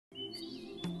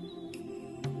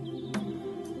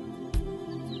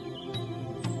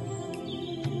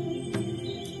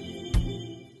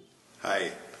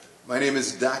Hi, my name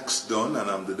is Dax Dunn and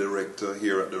I'm the director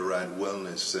here at the RAD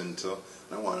Wellness Center.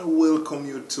 And I want to welcome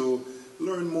you to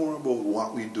learn more about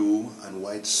what we do and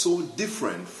why it's so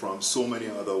different from so many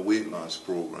other weight loss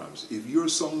programs. If you're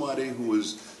somebody who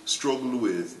has struggled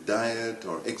with diet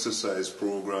or exercise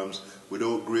programs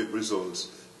without great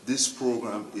results, this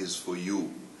program is for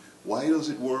you. Why does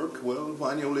it work? Well,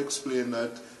 Vanya will explain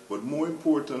that. But more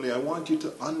importantly, I want you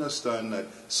to understand that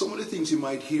some of the things you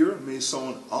might hear may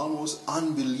sound almost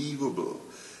unbelievable.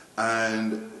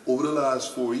 And over the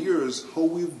last 4 years, how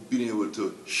we've been able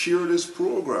to share this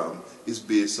program is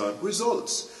based on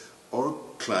results. Our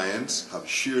clients have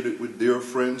shared it with their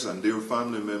friends and their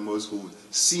family members who've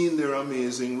seen their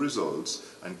amazing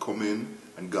results and come in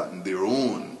and gotten their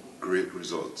own great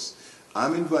results.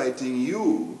 I'm inviting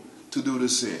you to do the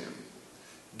same.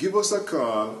 Give us a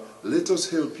call. Let us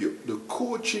help you. The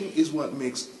coaching is what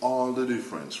makes all the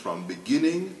difference. From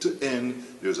beginning to end,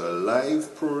 there's a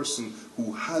live person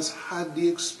who has had the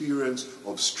experience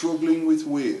of struggling with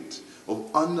weight,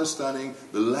 of understanding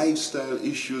the lifestyle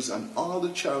issues and all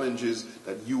the challenges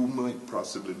that you might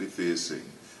possibly be facing.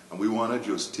 And we want to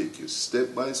just take you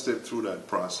step by step through that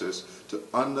process to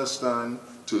understand,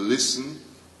 to listen,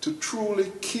 to truly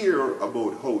care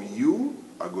about how you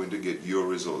are going to get your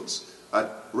results. At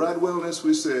RAD Wellness,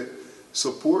 we say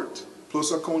support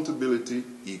plus accountability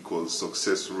equals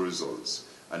successful results.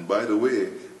 And by the way,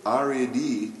 RAD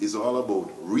is all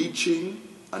about reaching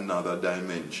another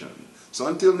dimension. So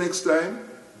until next time,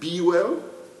 be well,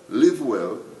 live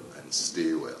well, and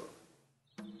stay well.